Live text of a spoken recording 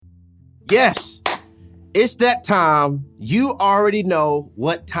Yes, it's that time. You already know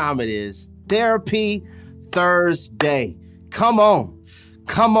what time it is. Therapy Thursday. Come on.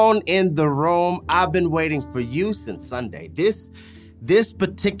 Come on in the room. I've been waiting for you since Sunday. This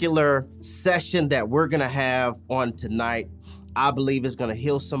particular session that we're going to have on tonight, I believe is going to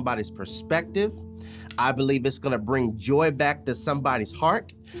heal somebody's perspective. I believe it's going to bring joy back to somebody's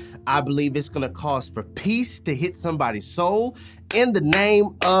heart. I believe it's going to cause for peace to hit somebody's soul in the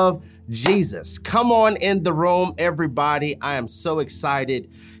name of Jesus. Come on in the room, everybody. I am so excited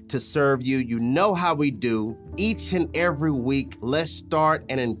to serve you. You know how we do each and every week. Let's start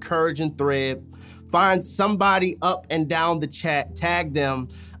an encouraging thread. Find somebody up and down the chat, tag them.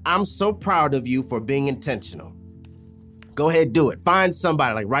 I'm so proud of you for being intentional. Go ahead, do it. Find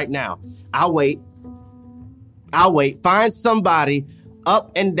somebody like right now. I'll wait. Find somebody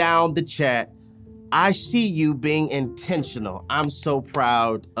up and down the chat. I see you being intentional. I'm so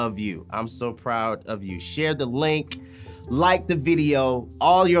proud of you. Share the link, like the video.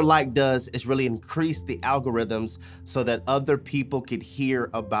 All your like does is really increase the algorithms so that other people could hear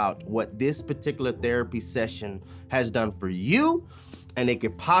about what this particular therapy session has done for you and it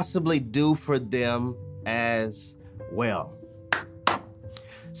could possibly do for them as well.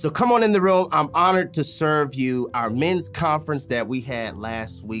 So come on in the room. I'm honored to serve you. Our men's conference that we had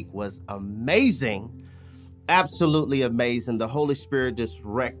last week was amazing. Absolutely amazing. The Holy Spirit just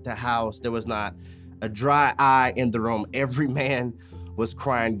wrecked the house. There was not a dry eye in the room. Every man was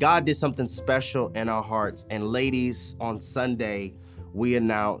crying. God did something special in our hearts. And ladies, on Sunday, we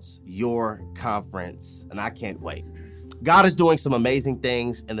announced your conference, and I can't wait. God is doing some amazing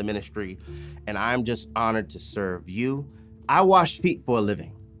things in the ministry, and I'm just honored to serve you. I wash feet for a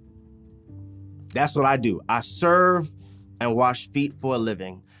living. That's what I do. I serve and wash feet for a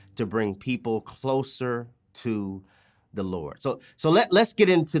living to bring people closer to the Lord. So let's get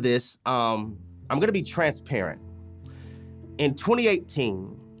into this. I'm going to be transparent. In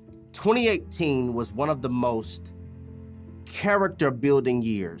 2018 was one of the most character building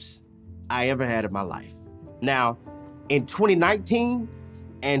years I ever had in my life. Now, in 2019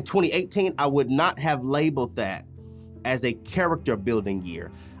 and 2018, I would not have labeled that as a character building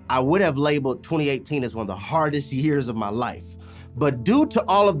year. I would have labeled 2018 as one of the hardest years of my life. But due to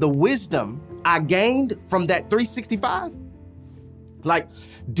all of the wisdom I gained from that 365,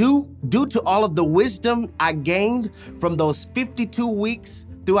 due to all of the wisdom I gained from those 52 weeks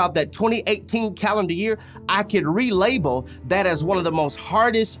throughout that 2018 calendar year, I could relabel that as one of the most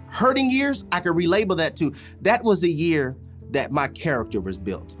hardest hurting years. I could relabel that too. That was a year that my character was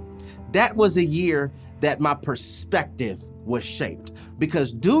built. That was a year that my perspective was shaped.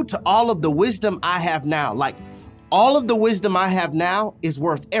 Because due to all of the wisdom I have now, all of the wisdom I have now is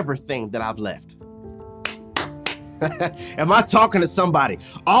worth everything that I've left. Am I talking to somebody?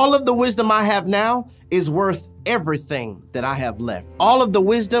 All of the wisdom I have now is worth everything that I have left. All of the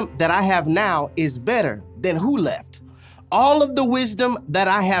wisdom that I have now is better than who left. All of the wisdom that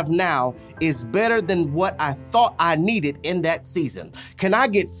I have now is better than what I thought I needed in that season. Can I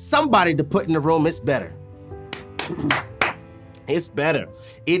get somebody to put in the room? It's better. It's better.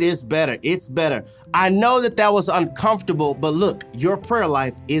 It is better. It's better. I know that was uncomfortable, but look, your prayer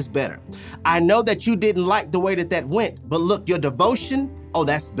life is better. I know that you didn't like the way that went, but look, your devotion, oh,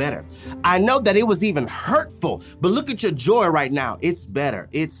 that's better. I know that it was even hurtful, but look at your joy right now. It's better.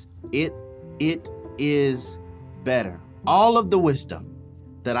 It is better. All of the wisdom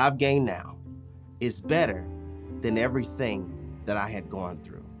that I've gained now is better than everything that I had gone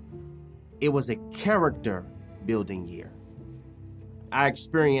through. It was a character building year. I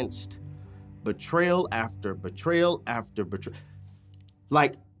experienced betrayal after betrayal after betrayal.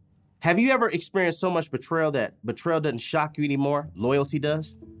 Have you ever experienced so much betrayal that betrayal doesn't shock you anymore? Loyalty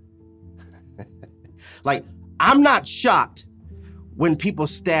does? I'm not shocked when people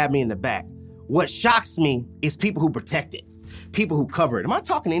stab me in the back. What shocks me is people who protect it, people who cover it. Am I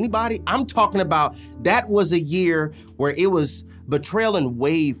talking to anybody? I'm talking about that was a year where it was betrayal in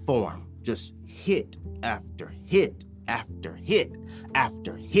wave form, just hit after hit after hit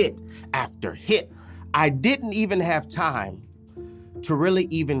after hit after hit. I didn't even have time to really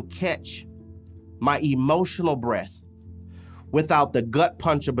even catch my emotional breath without the gut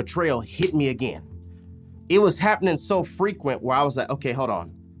punch of betrayal hit me again. It was happening so frequent where I was like, okay, hold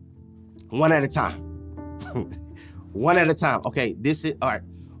on. One at a time. One at a time. Okay, all right.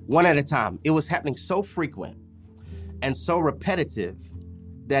 One at a time. It was happening so frequent and so repetitive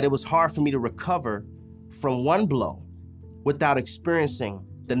that it was hard for me to recover from one blow without experiencing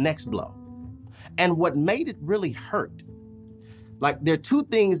the next blow. And what made it really hurt, there are two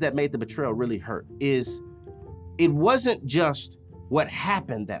things that made the betrayal really hurt, is it wasn't just what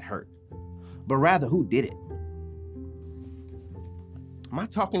happened that hurt. but rather who did it. Am I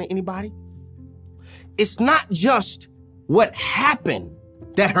talking to anybody? It's not just what happened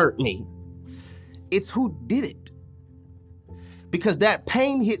that hurt me. It's who did it. Because that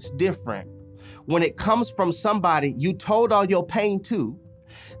pain hits different when it comes from somebody you told all your pain to.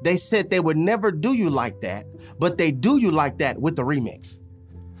 They said they would never do you like that, but they do you like that with the remix.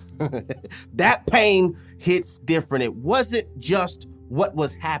 That pain hits different. It wasn't just what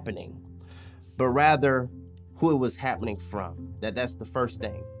was happening, but rather who it was happening from. That's the first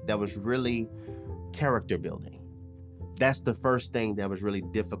thing that was really character building. That's the first thing that was really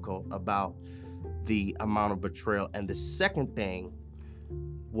difficult about the amount of betrayal. And the second thing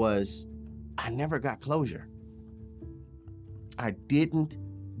was I never got closure. I didn't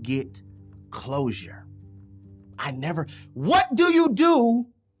get closure. What do you do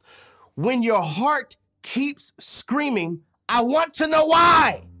when your heart keeps screaming, I want to know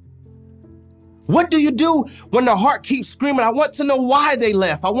why? What do you do when the heart keeps screaming, I want to know why they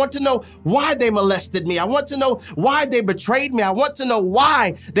left. I want to know why they molested me. I want to know why they betrayed me. I want to know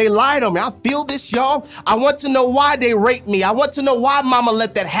why they lied on me. I feel this, y'all. I want to know why they raped me. I want to know why mama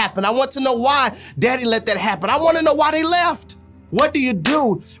let that happen. I want to know why daddy let that happen. I want to know why they left. What do you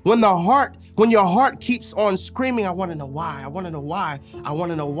do when your heart keeps on screaming, I want to know why, I want to know why, I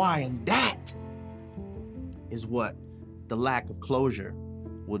want to know why? And that is what the lack of closure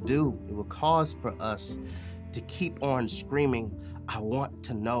will do. It will cause for us to keep on screaming, I want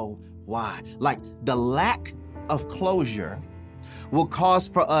to know why. Like the lack of closure will cause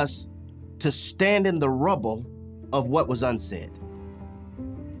for us to stand in the rubble of what was unsaid.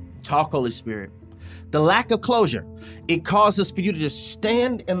 Talk, Holy Spirit. The lack of closure, it causes for you to just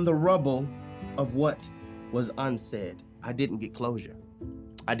stand in the rubble of what was unsaid. I didn't get closure.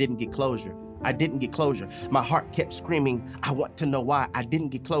 I didn't get closure. I didn't get closure. My heart kept screaming, I want to know why. I didn't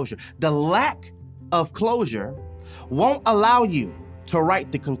get closure. The lack of closure won't allow you to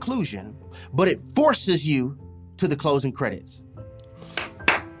write the conclusion, but it forces you to the closing credits.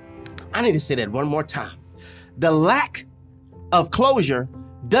 I need to say that one more time. The lack of closure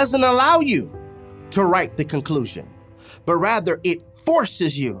doesn't allow you to write the conclusion, but rather it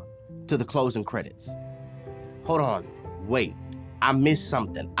forces you to the closing credits. Hold on, wait, I missed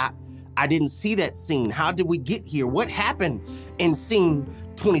something. I didn't see that scene. How did we get here? What happened in scene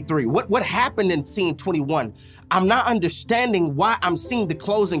 23? What happened in scene 21? I'm not understanding why I'm seeing the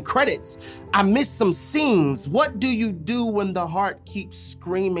closing credits. I missed some scenes. What do you do when the heart keeps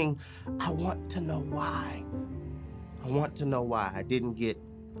screaming, I want to know why? I want to know why. I didn't get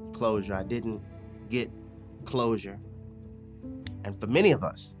closure. I didn't get closure. And for many of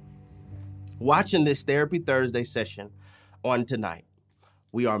us, watching this Therapy Thursday session on tonight,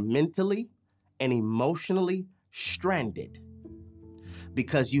 we are mentally and emotionally stranded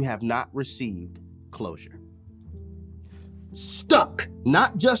because you have not received closure. Stuck,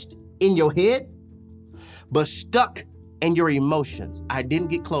 not just in your head, but stuck in your emotions. I didn't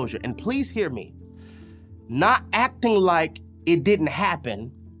get closure. And please hear me, not acting like it didn't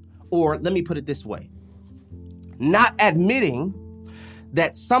happen, or let me put it this way, not admitting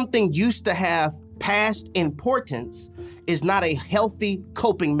that something used to have past importance is not a healthy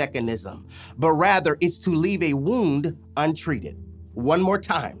coping mechanism, but rather it's to leave a wound untreated. One more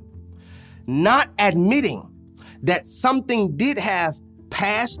time. Not admitting that something did have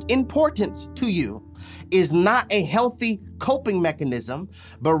past importance to you is not a healthy coping mechanism,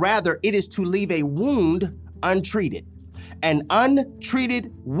 but rather it is to leave a wound untreated. And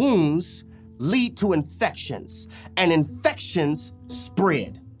untreated wounds lead to infections, and infections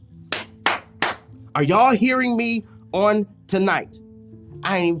spread. Are y'all hearing me on tonight?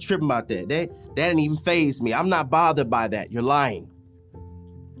 I ain't even tripping about that. That didn't even faze me. I'm not bothered by that. You're lying.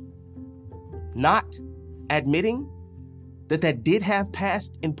 Not admitting that did have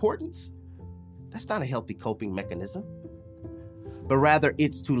past importance, that's not a healthy coping mechanism, but rather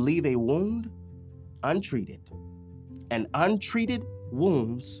it's to leave a wound untreated. And untreated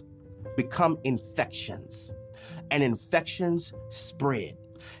wounds become infections, and infections spread.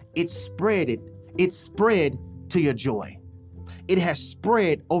 It spread to your joy. It has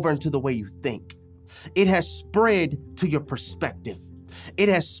spread over into the way you think. It has spread to your perspective. It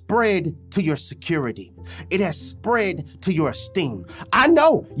has spread to your security. It has spread to your esteem. I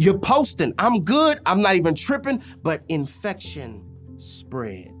know you're posting, I'm good, I'm not even tripping, but infection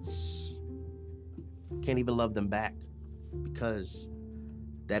spreads. Can't even love them back because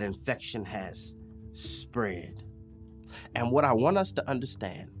that infection has spread. And what I want us to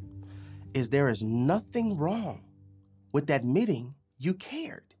understand is there is nothing wrong with admitting you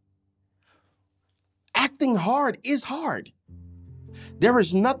cared. Acting hard is hard. There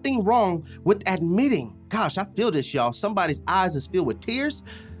is nothing wrong with admitting. Gosh, I feel this, y'all. Somebody's eyes is filled with tears.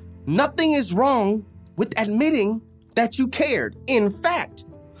 Nothing is wrong with admitting that you cared. In fact,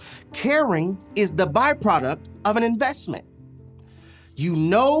 caring is the byproduct of an investment. You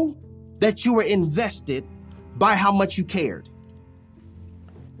know that you were invested by how much you cared.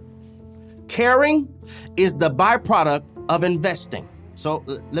 Caring is the byproduct of investing. So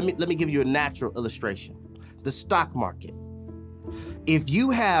let me give you a natural illustration. The stock market. If you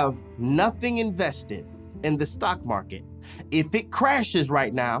have nothing invested in the stock market, if it crashes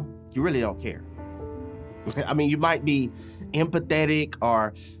right now, you really don't care. I mean, you might be empathetic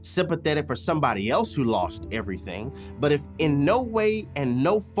or sympathetic for somebody else who lost everything, but if in no way and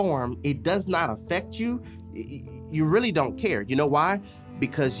no form it does not affect you, you really don't care. You know why?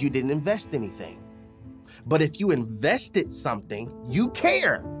 Because you didn't invest anything. But if you invested something, you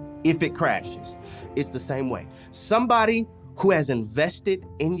care if it crashes. It's the same way. Somebody who has invested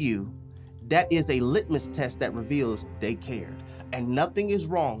in you, that is a litmus test that reveals they cared. And nothing is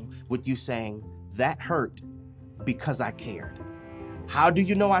wrong with you saying, that hurt because I cared. How do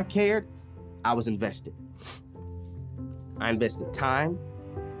you know I cared? I was invested. I invested time.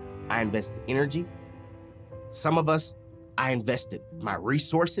 I invested energy. Some of us, I invested my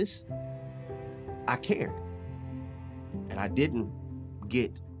resources. I cared. And I didn't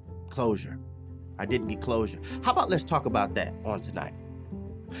get closure. I didn't get closure. How about let's talk about that on tonight?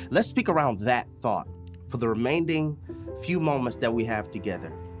 Let's speak around that thought for the remaining few moments that we have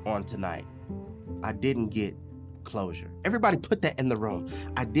together on tonight. I didn't get closure. Everybody put that in the room.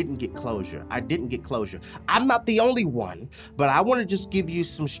 I didn't get closure. I didn't get closure. I'm not the only one, but I want to just give you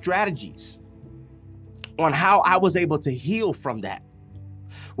some strategies on how I was able to heal from that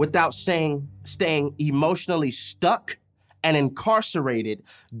without staying emotionally stuck and incarcerated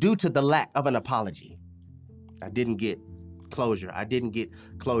due to the lack of an apology. I didn't get closure. I didn't get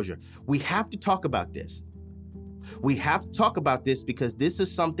closure. We have to talk about this. We have to talk about this because this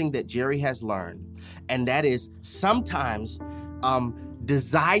is something that Jerry has learned, and that is sometimes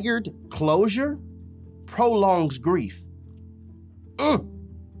desired closure prolongs grief.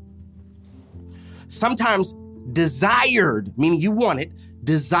 Sometimes desired, meaning you want it,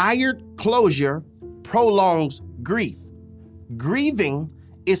 desired closure prolongs grief. Grieving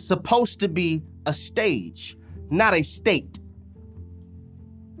is supposed to be a stage, not a state.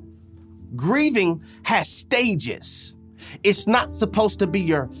 Grieving has stages. It's not supposed to be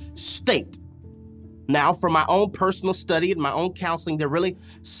your state. Now, from my own personal study and my own counseling, there are really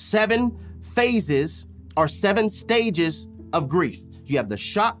 7 phases or 7 stages of grief. You have the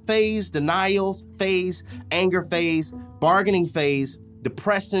shock phase, denial phase, anger phase, bargaining phase,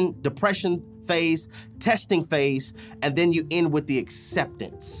 depression phase, testing phase, and then you end with the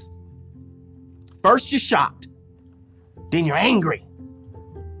acceptance. First, you're shocked. Then you're angry.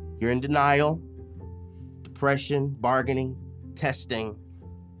 You're in denial, depression, bargaining, testing,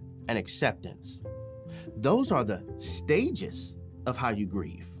 and acceptance. Those are the stages of how you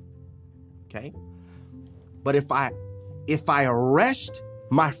grieve, okay? But if I arrest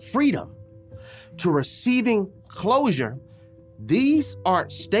my freedom to receiving closure, these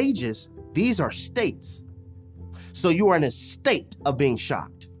aren't stages, these are states. So you are in a state of being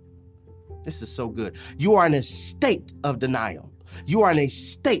shocked. This is so good. You are in a state of denial. You are in a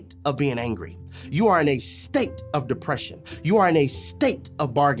state of being angry. You are in a state of depression. You are in a state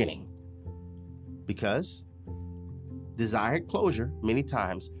of bargaining. Because desired closure, many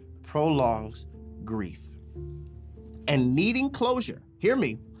times, prolongs grief. And needing closure, hear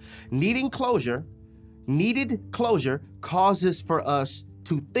me, needed closure causes for us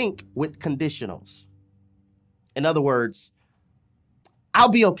to think with conditionals. In other words, I'll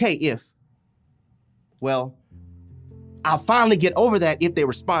be okay if, well, I'll finally get over that if they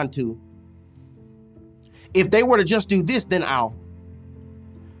respond to. If they were to just do this, then I'll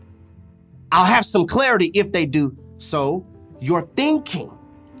have some clarity if they do. So your thinking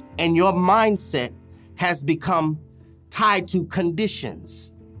and your mindset has become tied to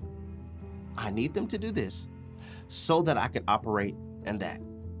conditions. I need them to do this so that I can operate in that.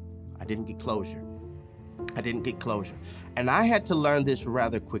 I didn't get closure. And I had to learn this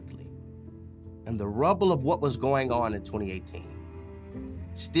rather quickly. And the rubble of what was going on in 2018,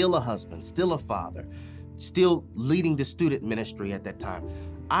 still a husband, still a father, still leading the student ministry at that time,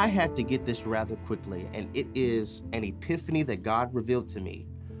 I had to get this rather quickly. And it is an epiphany that God revealed to me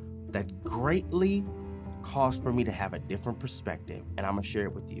that greatly caused for me to have a different perspective. And I'm going to share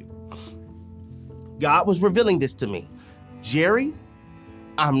it with you. God was revealing this to me. Jerry,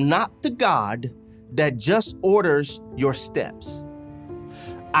 I'm not the God that just orders your steps.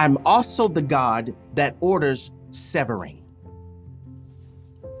 I'm also the God that orders severing.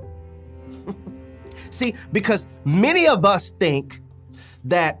 See, because many of us think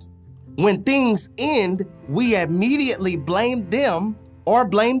that when things end, we immediately blame them or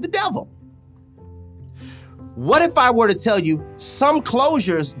blame the devil. What if I were to tell you some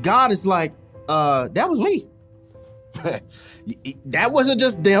closures, God is like, that was me. That wasn't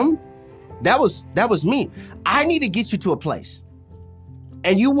just them. That was me. I need to get you to a place.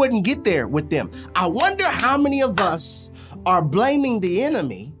 And you wouldn't get there with them. I wonder how many of us are blaming the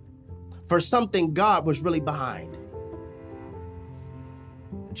enemy for something God was really behind.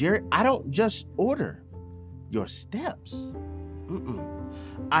 Jerry, I don't just order your steps.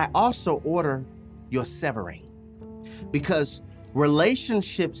 I also order your severing. Because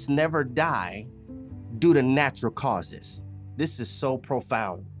relationships never die due to natural causes. This is so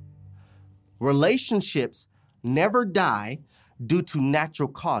profound. Relationships never die due to natural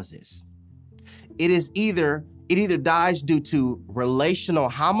causes. It either dies due to relational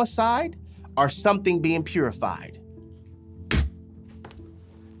homicide or something being purified.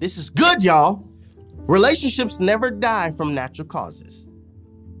 This is good, y'all. Relationships never die from natural causes.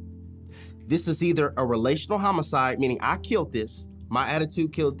 This is either a relational homicide, meaning I killed this, my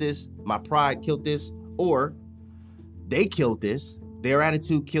attitude killed this, my pride killed this, or they killed this, their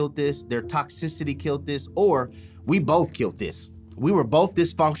attitude killed this, their toxicity killed this, or we both killed this. We were both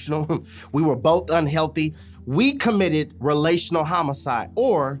dysfunctional. We were both unhealthy. We committed relational homicide.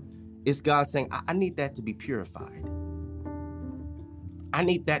 Or is God saying, I need that to be purified. I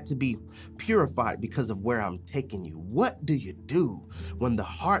need that to be purified because of where I'm taking you. What do you do when the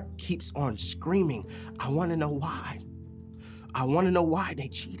heart keeps on screaming? I want to know why. I want to know why they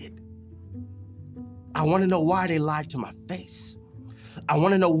cheated. I want to know why they lied to my face. I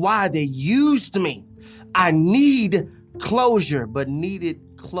want to know why they used me. I need closure, but needed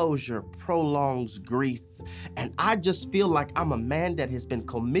closure prolongs grief. And I just feel like I'm a man that has been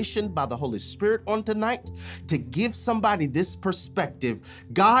commissioned by the Holy Spirit on tonight to give somebody this perspective.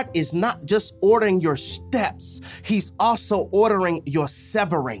 God is not just ordering your steps, He's also ordering your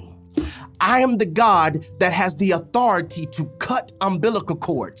severing. I am the God that has the authority to cut umbilical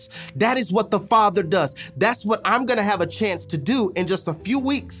cords. That is what the Father does. That's what I'm going to have a chance to do in just a few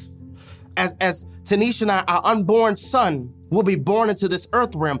weeks. As Tanisha and I, our unborn son, will be born into this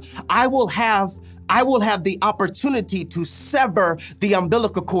earth realm, I will have the opportunity to sever the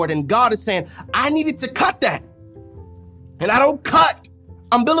umbilical cord. And God is saying, I needed to cut that. And I don't cut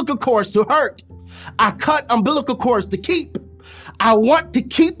umbilical cords to hurt. I cut umbilical cords to keep. I want to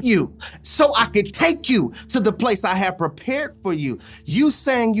keep you so I could take you to the place I have prepared for you. You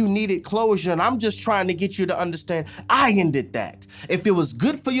saying you needed closure, and I'm just trying to get you to understand I ended that. If it was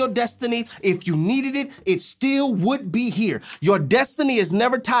good for your destiny, if you needed it, it still would be here. Your destiny is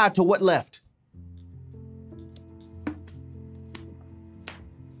never tied to what left.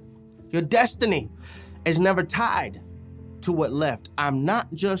 Your destiny is never tied to what left. I'm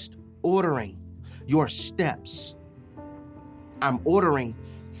not just ordering your steps. I'm ordering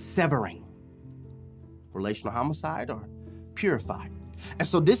severing. Relational homicide or purified. And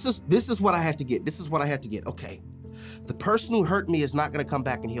so this is what I had to get. This is what I had to get. Okay, the person who hurt me is not going to come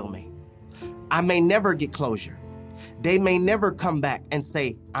back and heal me. I may never get closure. They may never come back and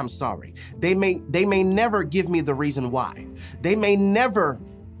say, I'm sorry. They may never give me the reason why. They may never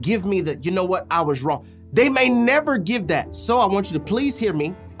give me the, you know what, I was wrong. They may never give that. So I want you to please hear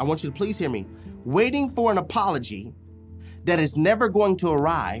me. I want you to please hear me. Waiting for an apology that is never going to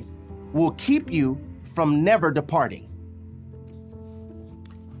arrive will keep you from never departing.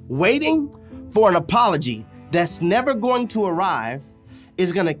 Waiting for an apology that's never going to arrive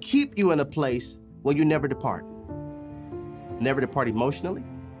is going to keep you in a place where you never depart. Never depart emotionally.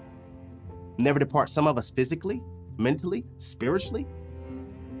 Never depart, some of us physically, mentally, spiritually.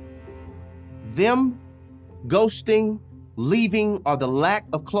 Them ghosting, leaving, or the lack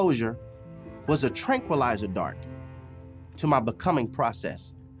of closure was a tranquilizer dart to my becoming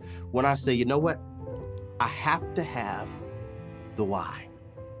process. When I say, you know what? I have to have the why.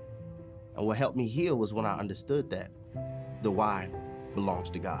 And what helped me heal was when I understood that the why belongs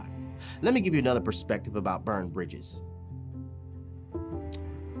to God. Let me give you another perspective about burned bridges.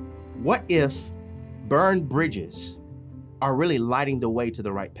 What if burned bridges are really lighting the way to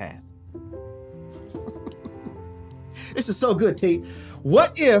the right path? This is so good, T.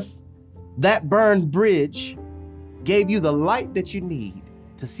 What if that burned bridge gave you the light that you need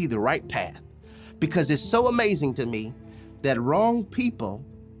to see the right path? Because it's so amazing to me that wrong people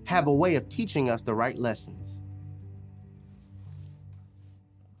have a way of teaching us the right lessons.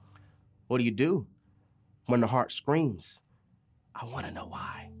 What do you do when the heart screams, I want to know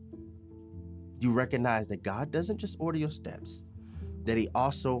why? You recognize that God doesn't just order your steps, that he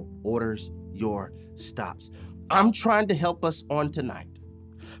also orders your stops. I'm trying to help us on tonight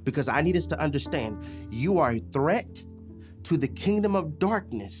because I need us to understand you are a threat to the kingdom of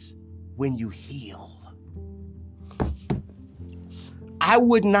darkness when you heal. I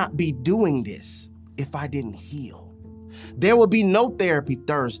would not be doing this if I didn't heal. There would be no therapy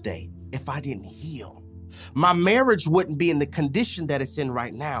Thursday if I didn't heal. My marriage wouldn't be in the condition that it's in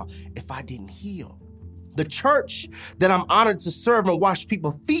right now if I didn't heal. The church that I'm honored to serve and wash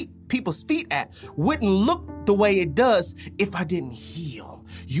people's feet at wouldn't look the way it does if I didn't heal.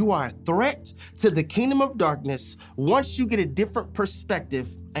 You are a threat to the kingdom of darkness once you get a different perspective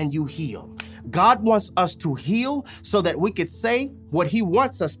and you heal. God wants us to heal so that we could say what he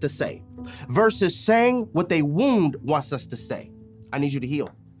wants us to say versus saying what a wound wants us to say. I need you to heal.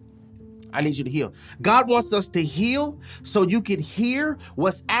 I need you to heal. God wants us to heal so you could hear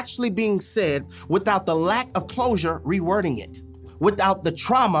what's actually being said without the lack of closure rewording it, without the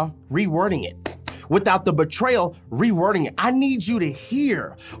trauma rewording it, without the betrayal rewording it. I need you to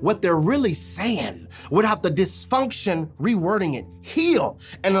hear what they're really saying without the dysfunction rewording it. Heal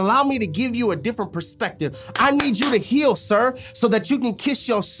and allow me to give you a different perspective. I need you to heal, sir, so that you can kiss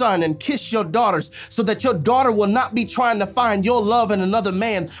your son and kiss your daughters, so that your daughter will not be trying to find your love in another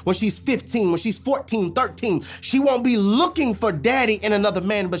man when she's 15, when she's 14, 13. She won't be looking for daddy in another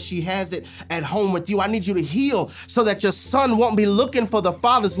man, but she has it at home with you. I need you to heal so that your son won't be looking for the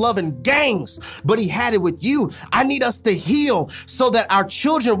father's love in gangs, but he had it with you. I need us to heal so that our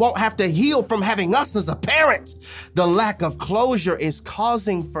children won't have to heal from having us as a parent. The lack of closure is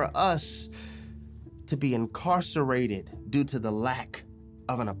causing for us to be incarcerated due to the lack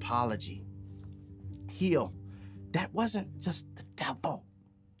of an apology. Heal. That wasn't just the devil.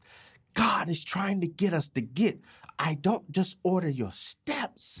 God is trying to get us to get, I don't just order your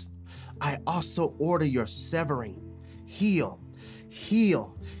steps, I also order your severing. Heal,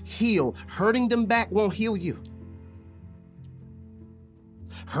 heal, heal. Hurting them back won't heal you.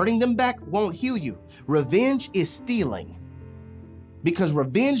 Hurting them back won't heal you. Revenge is stealing, because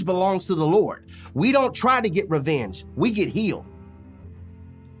revenge belongs to the Lord. We don't try to get revenge. We get healed.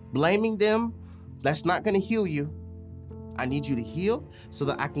 Blaming them, that's not going to heal you. I need you to heal so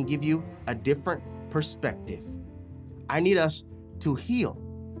that I can give you a different perspective. I need us to heal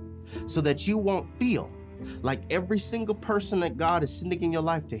so that you won't feel like every single person that God is sending in your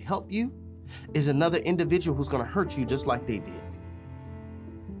life to help you is another individual who's going to hurt you just like they did.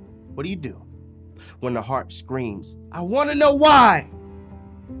 What do you do when the heart screams, I want to know why?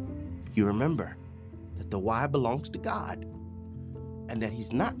 You remember that the why belongs to God and that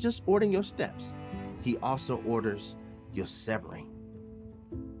he's not just ordering your steps, he also orders your severing.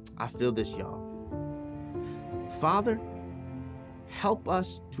 I feel this, y'all. Father, help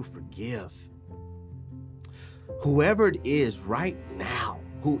us to forgive. Whoever it is right now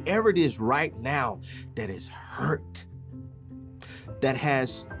that is hurt, that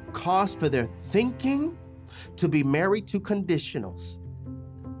has cause for their thinking to be married to conditionals.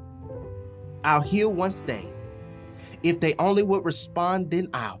 I'll heal once they. If they only would respond, then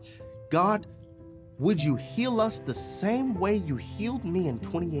I'll. God, would you heal us the same way you healed me in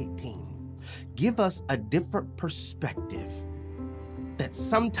 2018? Give us a different perspective that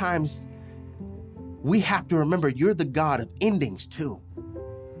sometimes we have to remember you're the God of endings too.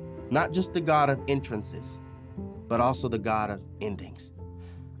 Not just the God of entrances, but also the God of endings.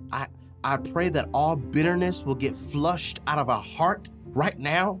 I pray that all bitterness will get flushed out of our heart right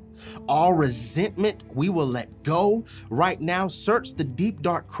now. All resentment we will let go right now. Search the deep,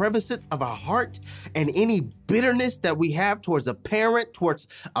 dark crevices of our heart, and any bitterness that we have towards a parent, towards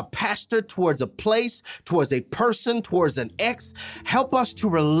a pastor, towards a place, towards a person, towards an ex, help us to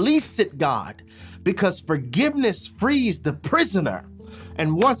release it, God, because forgiveness frees the prisoner.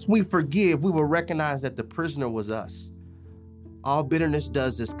 And once we forgive, we will recognize that the prisoner was us. All bitterness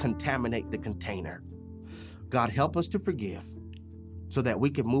does is contaminate the container. God, help us to forgive so that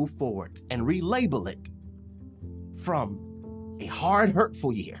we can move forward and relabel it from a hard,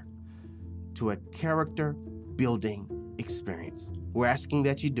 hurtful year to a character-building experience. We're asking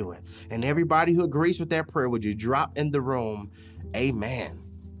that you do it. And everybody who agrees with that prayer, would you drop in the room, amen,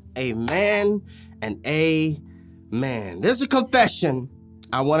 amen, and amen. There's a confession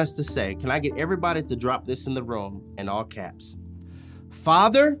I want us to say. Can I get everybody to drop this in the room in all caps?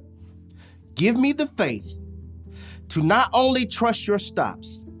 Father, give me the faith to not only trust your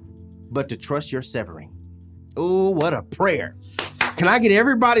stops, but to trust your severing. Oh, what a prayer. Can I get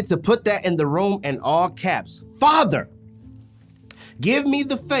everybody to put that in the room in all caps? Father, give me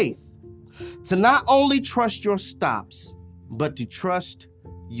the faith to not only trust your stops, but to trust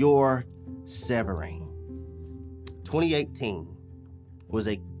your severing. 2018, was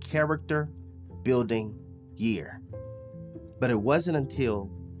a character building year. But it wasn't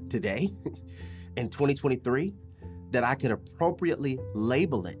until today, in 2023, that I could appropriately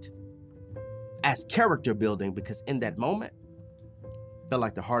label it as character building, because in that moment, it felt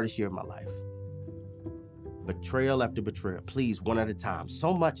like the hardest year of my life. Betrayal after betrayal, please, one at a time.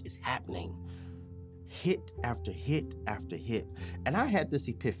 So much is happening. Hit after hit after hit. And I had this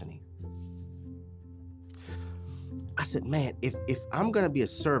epiphany. I said, man, if I'm going to be a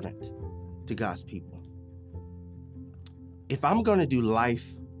servant to God's people, if I'm going to do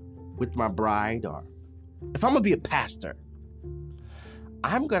life with my bride, or if I'm going to be a pastor,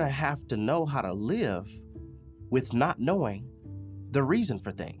 I'm going to have to know how to live with not knowing the reason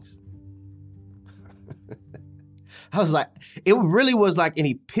for things. I was like, it really was like an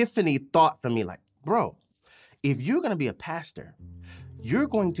epiphany thought for me. Like, bro, if you're going to be a pastor, you're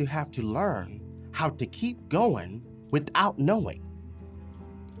going to have to learn how to keep going without knowing.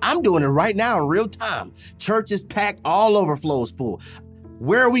 I'm doing it right now in real time. Church is packed, all overflow is full.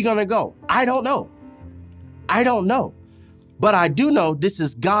 Where are we going to go? I don't know. But I do know this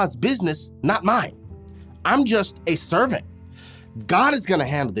is God's business, not mine. I'm just a servant. God is going to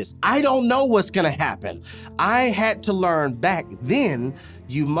handle this. I don't know what's going to happen. I had to learn back then,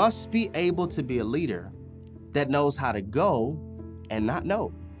 you must be able to be a leader that knows how to go and not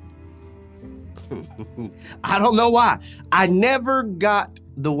know. I don't know why. I never got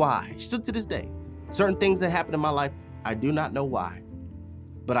the why. Still to this day, certain things that happen in my life, I do not know why.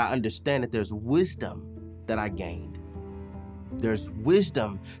 But I understand that there's wisdom that I gained. There's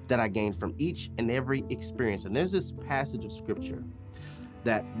wisdom that I gained from each and every experience. And there's this passage of scripture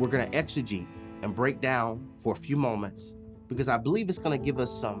that we're going to exegete and break down for a few moments, because I believe it's going to give us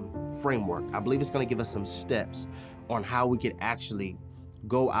some framework. I believe it's going to give us some steps on how we could actually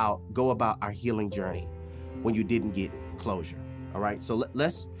go about our healing journey when you didn't get closure. All right. So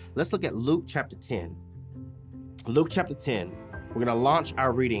let's look at Luke chapter 10. Luke chapter 10. We're going to launch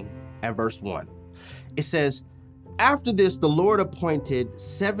our reading at verse 1. It says, after this, the Lord appointed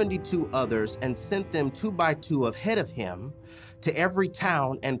 72 others and sent them 2 by 2 ahead of him to every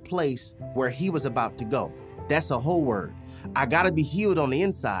town and place where he was about to go. That's a whole word. I got to be healed on the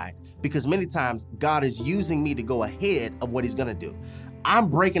inside, because many times God is using me to go ahead of what he's going to do. I'm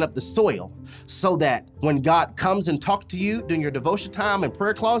breaking up the soil so that when God comes and talks to you during your devotion time and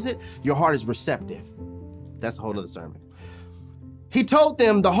prayer closet, your heart is receptive. That's a whole other sermon. He told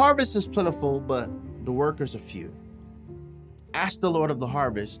them, the harvest is plentiful, but the workers are few. Ask the Lord of the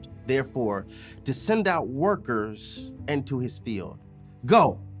harvest, therefore, to send out workers into his field.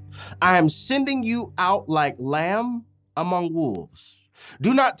 Go, I am sending you out like lamb among wolves.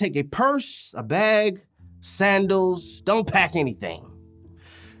 Do not take a purse, a bag, sandals, don't pack anything.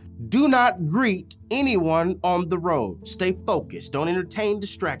 Do not greet anyone on the road. Stay focused, don't entertain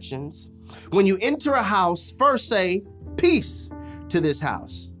distractions. When you enter a house, first say, peace to this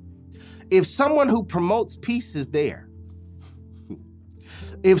house. If someone who promotes peace is there,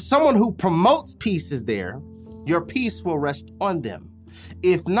 your peace will rest on them.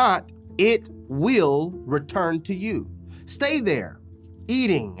 If not, it will return to you. Stay there,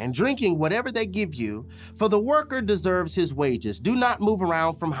 eating and drinking whatever they give you, for the worker deserves his wages. Do not move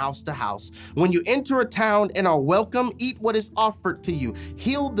around from house to house. When you enter a town and are welcome, eat what is offered to you.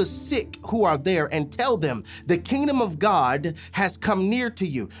 Heal the sick who are there and tell them, the kingdom of God has come near to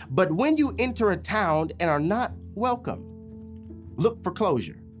you. But when you enter a town and are not welcome, look for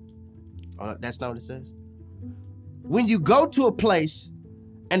closure. Oh, that's not what it says. When you go to a place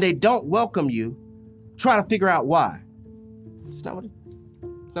and they don't welcome you, try to figure out why. It's not what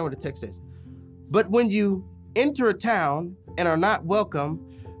the text says. But when you enter a town and are not welcome,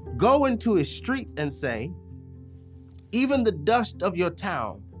 go into its streets and say, even the dust of your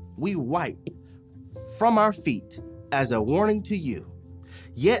town we wipe from our feet as a warning to you.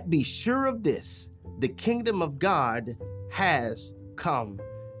 Yet be sure of this, the kingdom of God has come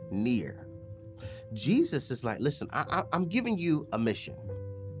near. Jesus is like, listen, I'm giving you a mission.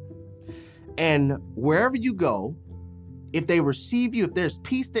 And wherever you go, if they receive you, if there's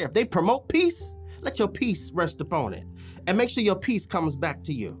peace there, if they promote peace, let your peace rest upon it. And make sure your peace comes back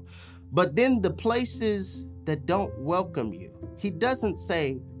to you. But then the places that don't welcome you, he doesn't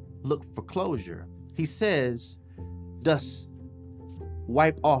say, look for closure. He says, dust,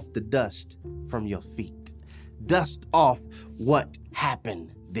 wipe off the dust from your feet. Dust off what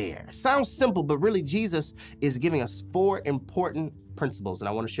happened there. Sounds simple, but really Jesus is giving us 4 important principles, and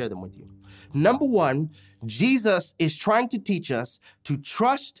I want to share them with you. Number 1, Jesus is trying to teach us to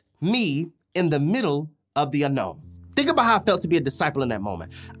trust me in the middle of the unknown. Think about how I felt to be a disciple in that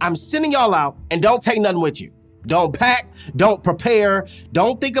moment. I'm sending y'all out, and don't take nothing with you. Don't pack, don't prepare,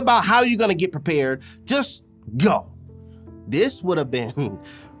 don't think about how you're going to get prepared. Just go. This would have been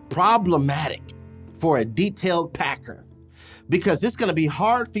problematic for a detailed packer because it's going to be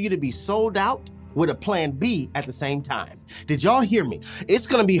hard for you to be sold out with a plan B at the same time. Did y'all hear me? It's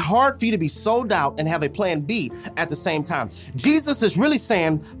going to be hard for you to be sold out and have a plan B at the same time. Jesus is really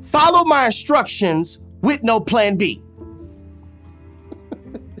saying, follow my instructions with no plan B.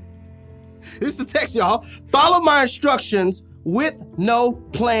 This is the text, y'all. Follow my instructions with no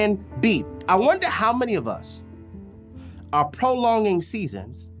plan B. I wonder how many of us are prolonging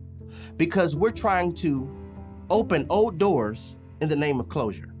seasons because we're trying to open old doors in the name of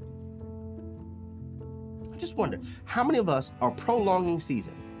closure. I just wonder how many of us are prolonging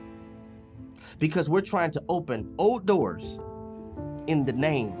seasons because we're trying to open old doors in the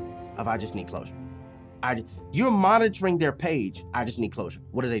name of I just need closure. You're monitoring their page. I just need closure.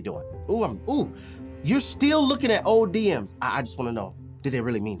 What are they doing? You're still looking at old DMs. I just want to know, did they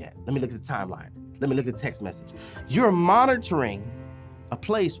really mean that? Let me look at the timeline. Let me look at the text message. You're monitoring a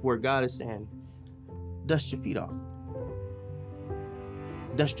place where God is saying, dust your feet off.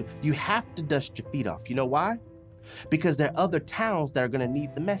 You have to dust your feet off. You know why? Because there are other towns that are going to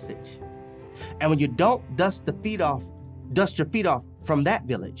need the message. And when you don't dust your feet off from that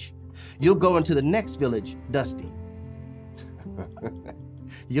village, you'll go into the next village dusty.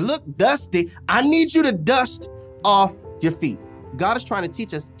 You look dusty. I need you to dust off your feet. God is trying to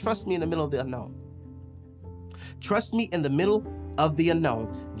teach us, trust me in the middle of the unknown. Trust me in the middle of the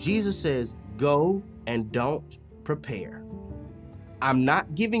unknown. Jesus says, go and don't prepare. I'm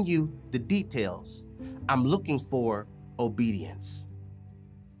not giving you the details. I'm looking for obedience.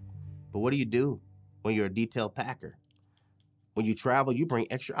 But what do you do when you're a detailed packer? When you travel, you bring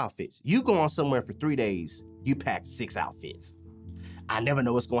extra outfits. You go on somewhere for 3 days, you pack 6 outfits. I never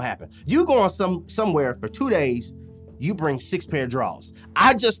know what's going to happen. You go on somewhere for 2 days, you bring 6 pair of drawers.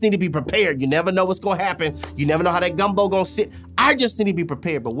 I just need to be prepared. You never know what's going to happen. You never know how that gumbo going to sit. I just need to be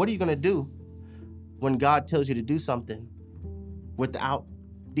prepared. But what are you going to do when God tells you to do something without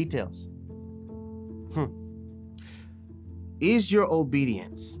details? Is your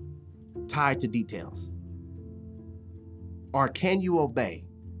obedience tied to details? Or can you obey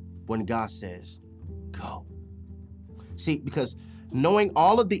when God says, go? See, because knowing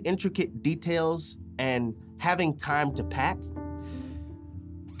all of the intricate details and having time to pack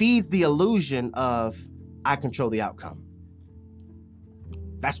feeds the illusion of I control the outcome.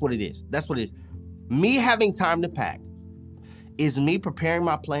 That's what it is. That's what it is. Me having time to pack is me preparing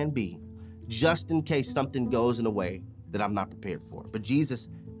my plan B just in case something goes in a way that I'm not prepared for. But Jesus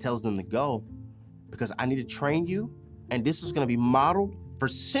tells them to go because I need to train you, and this is going to be modeled for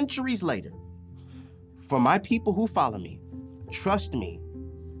centuries later for my people who follow me. Trust me,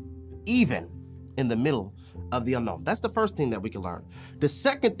 even in the middle of the unknown. That's the first thing that we can learn. The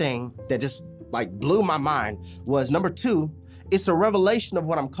second thing that just blew my mind was number 2, it's a revelation of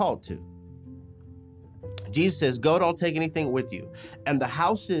what I'm called to. Jesus says, go, don't take anything with you. And the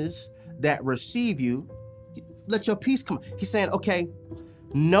houses that receive you, let your peace come. He's saying, okay,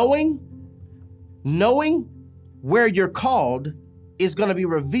 knowing where you're called is going to be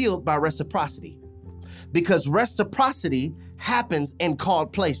revealed by reciprocity, because reciprocity happens in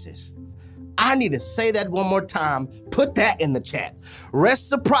called places. I need to say that one more time. Put that in the chat.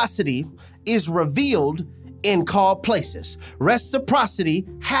 Reciprocity is revealed in called places. Reciprocity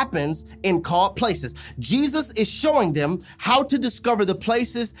happens in called places. Jesus is showing them how to discover the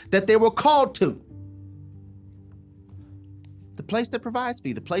places that they were called to. The place that provides for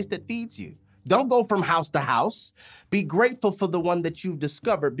you, the place that feeds you. Don't go from house to house. Be grateful for the one that you've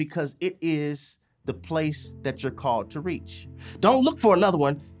discovered, because it is the place that you're called to reach. Don't look for another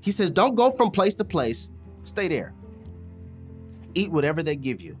one. He says, don't go from place to place. Stay there. Eat whatever they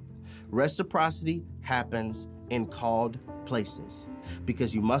give you. Reciprocity happens in called places,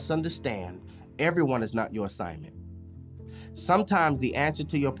 because you must understand everyone is not your assignment. Sometimes the answer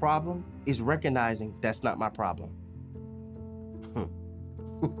to your problem is recognizing that's not my problem.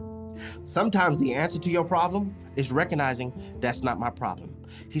 Sometimes the answer to your problem is recognizing that's not my problem.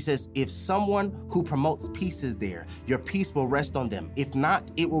 He says, if someone who promotes peace is there, your peace will rest on them. If not,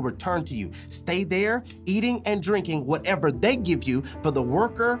 it will return to you. Stay there, eating and drinking whatever they give you, for the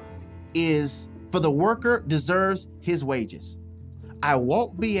worker deserves his wages. I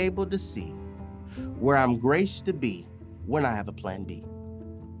won't be able to see where I'm graced to be when I have a plan B.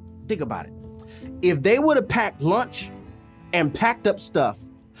 Think about it. If they would have packed lunch and packed up stuff,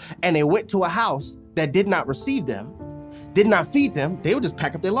 and they went to a house that did not receive them, did not feed them, they would just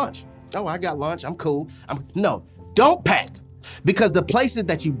pack up their lunch. Oh, I got lunch, I'm cool. No, don't pack. Because the places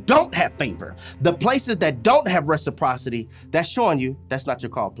that you don't have favor, the places that don't have reciprocity, that's showing you that's not your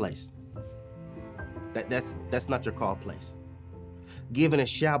called place. That's not your called place. Given it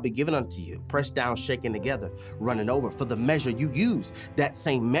shall be given unto you, pressed down, shaken together, running over. For the measure you use, that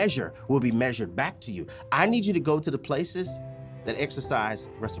same measure will be measured back to you. I need you to go to the places that exercise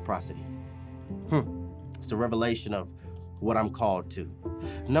reciprocity. It's a revelation of what I'm called to.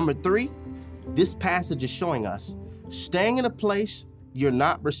 Number 3, this passage is showing us staying in a place you're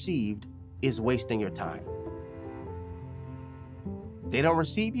not received is wasting your time. They don't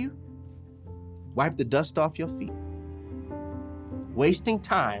receive you? Wipe the dust off your feet. Wasting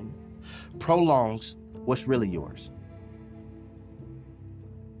time prolongs what's really yours.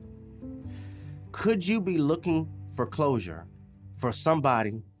 Could you be looking for closure for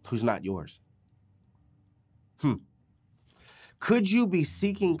somebody who's not yours? Could you be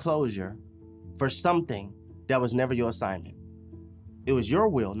seeking closure for something that was never your assignment? It was your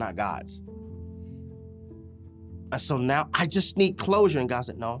will, not God's. And so now I just need closure. And God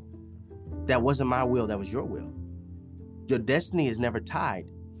said, no, that wasn't my will. That was your will. Your destiny is never tied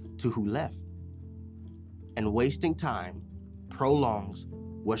to who left. And wasting time prolongs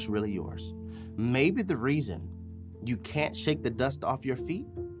what's really yours. Maybe the reason you can't shake the dust off your feet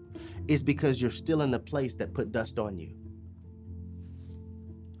is because you're still in the place that put dust on you.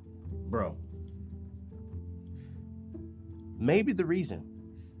 Bro, maybe the reason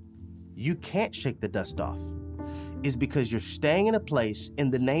you can't shake the dust off is because you're staying in a place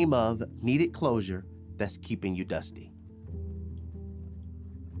in the name of needed closure that's keeping you dusty.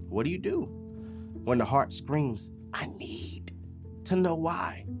 What do you do when the heart screams, I need to know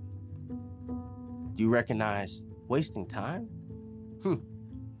why? Do you recognize wasting time?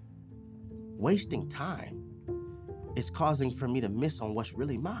 Wasting time is causing for me to miss on what's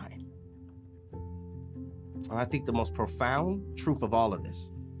really mine. And I think the most profound truth of all of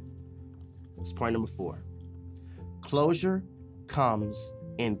this is point number 4. Closure comes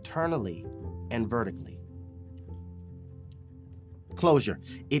internally and vertically. Closure,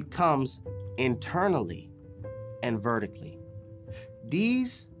 it comes internally and vertically.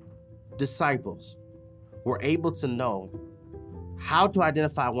 These disciples were able to know how to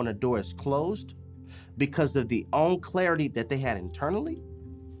identify when a door is closed because of the own clarity that they had internally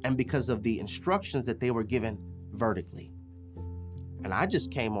and because of the instructions that they were given vertically. And I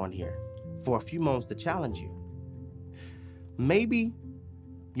just came on here for a few moments to challenge you. Maybe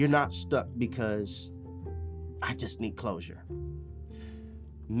you're not stuck because I just need closure.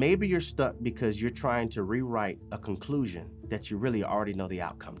 Maybe you're stuck because you're trying to rewrite a conclusion that you really already know the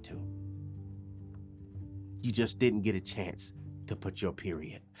outcome to. You just didn't get a chance to put your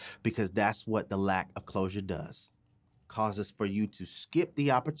period, because that's what the lack of closure does. Causes for you to skip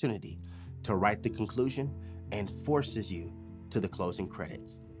the opportunity to write the conclusion and forces you to the closing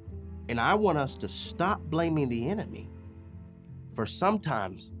credits. And I want us to stop blaming the enemy for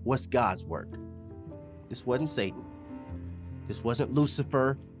sometimes what's God's work. This wasn't Satan. This wasn't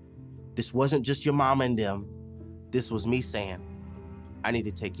Lucifer. This wasn't just your mama and them. This was me saying, I need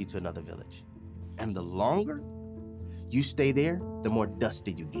to take you to another village. And the longer you stay there, the more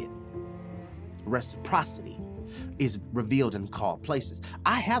dusty you get. Reciprocity is revealed in called places.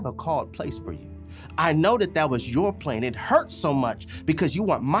 I have a called place for you. I know that was your plan. It hurts so much because you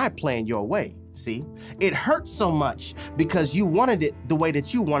want my plan your way. See, it hurts so much because you wanted it the way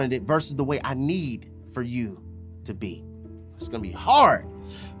that you wanted it versus the way I need for you to be. It's going to be hard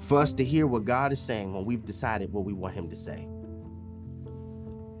for us to hear what God is saying when we've decided what we want him to say.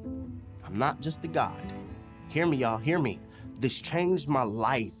 I'm not just a God. Hear me, y'all. Hear me. This changed my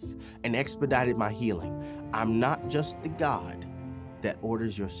life and expedited my healing. I'm not just the God that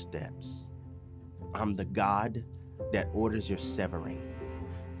orders your steps. I'm the God that orders your severing.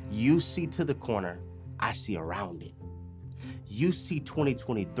 You see to the corner, I see around it. You see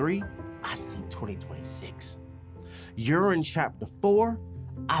 2023, I see 2026. You're in chapter 4,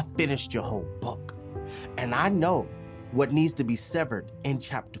 I finished your whole book. And I know what needs to be severed in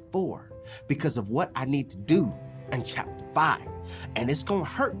chapter 4 because of what I need to do in chapter 5. And it's going to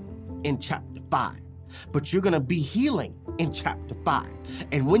hurt in chapter 5. But you're going to be healing in chapter 5.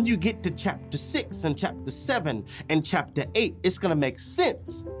 And when you get to chapter 6 and chapter 7 and chapter 8, it's going to make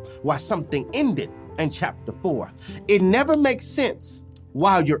sense why something ended in chapter 4. It never makes sense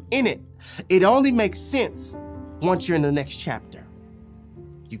while you're in it. It only makes sense once you're in the next chapter.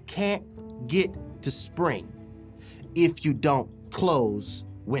 You can't get to spring if you don't close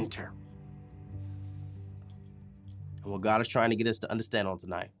winter. And what God is trying to get us to understand on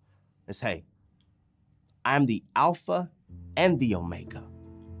tonight is, hey, I'm the Alpha and the Omega.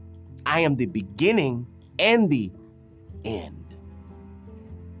 I am the beginning and the end.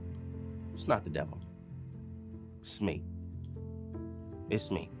 It's not the devil. It's me.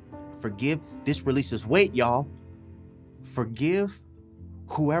 It's me. Forgive. This releases weight, y'all. Forgive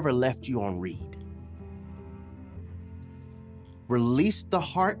whoever left you on read. Release the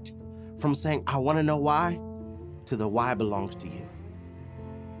heart from saying, I want to know why, to the why belongs to you.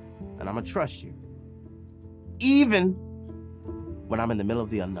 And I'm going to trust you, even when I'm in the middle of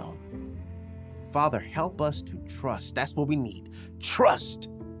the unknown. Father, help us to trust. That's what we need. Trust.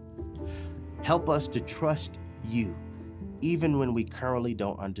 Help us to trust you, even when we currently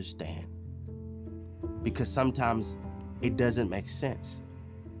don't understand. Because sometimes it doesn't make sense.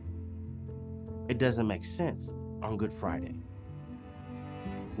 It doesn't make sense on Good Friday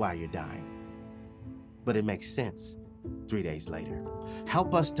while you're dying. But it makes sense 3 days later.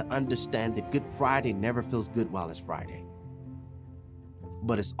 Help us to understand that Good Friday never feels good while it's Friday.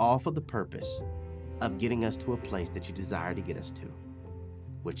 But it's all for the purpose of getting us to a place that you desire to get us to,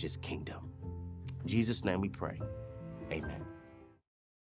 which is kingdom. In Jesus' name we pray. Amen.